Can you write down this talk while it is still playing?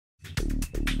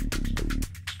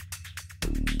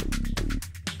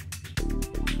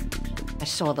I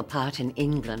saw the part in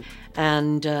England,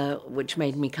 and which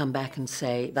made me come back and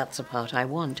say, that's a part I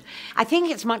want. I think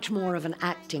it's much more of an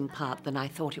acting part than I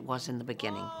thought it was in the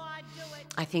beginning.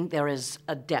 I think there is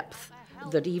a depth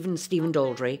that even Stephen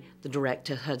Daldry, the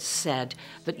director, has said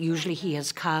that usually he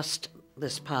has cast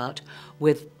this part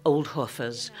with old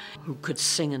hoofers who could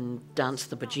sing and dance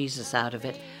the bejesus out of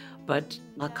it. But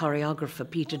our choreographer,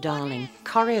 Peter Darling,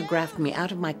 choreographed me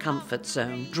out of my comfort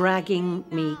zone, dragging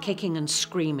me kicking and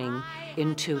screaming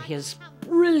into his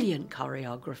brilliant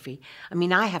choreography. I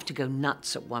mean, I have to go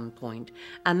nuts at one point,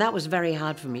 and that was very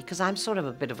hard for me because I'm sort of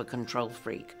a bit of a control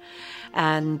freak.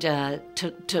 And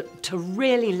to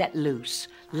really let loose,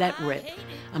 let rip,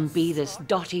 and be this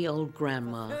dotty old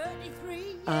grandma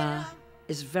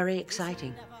is very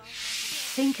exciting. I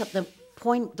think at the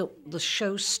point that the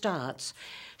show starts,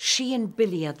 she and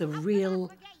Billy are the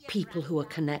real people who are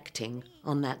connecting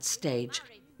on that stage.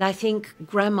 I think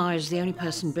Grandma is the only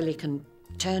person Billy can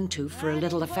turn to for a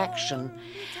little affection,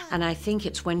 and I think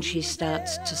it's when she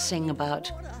starts to sing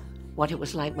about what it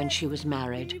was like when she was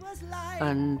married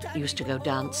and used to go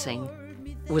dancing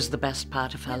was the best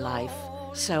part of her life.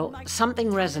 So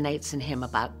something resonates in him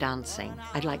about dancing,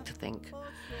 I'd like to think.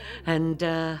 And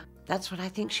that's what I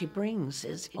think she brings,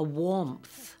 is a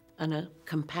warmth and a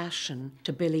compassion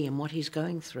to Billy and what he's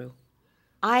going through.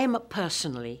 I'm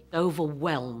personally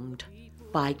overwhelmed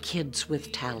by kids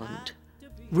with talent,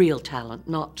 real talent,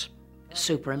 not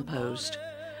superimposed,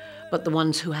 but the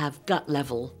ones who have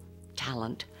gut-level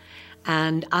talent.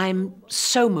 And I'm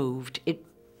so moved, it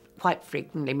quite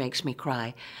frequently makes me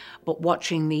cry, but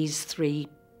watching these three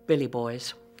Billy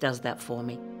boys does that for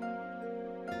me.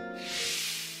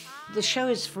 The show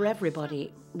is for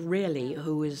everybody, really,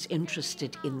 who is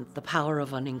interested in the power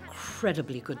of an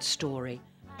incredibly good story.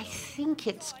 I think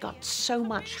it's got so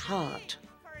much heart.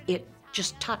 It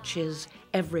just touches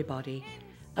everybody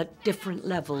at different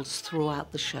levels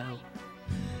throughout the show.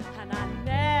 And I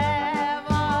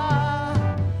never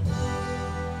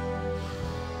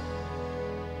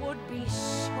would be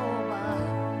sober.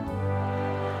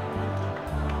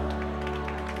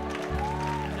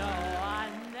 No, I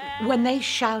never. When they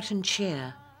shout and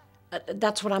cheer,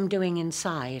 that's what I'm doing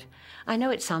inside. I know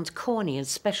it sounds corny,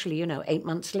 especially, 8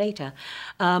 months later,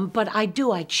 but I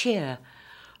cheer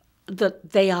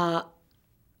that they are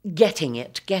getting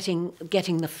it, getting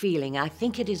the feeling. I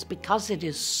think it is because it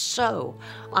is so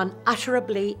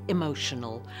unutterably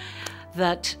emotional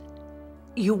that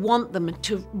you want them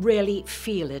to really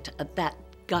feel it at that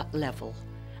gut level,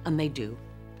 and they do.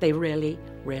 They really,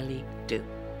 really do.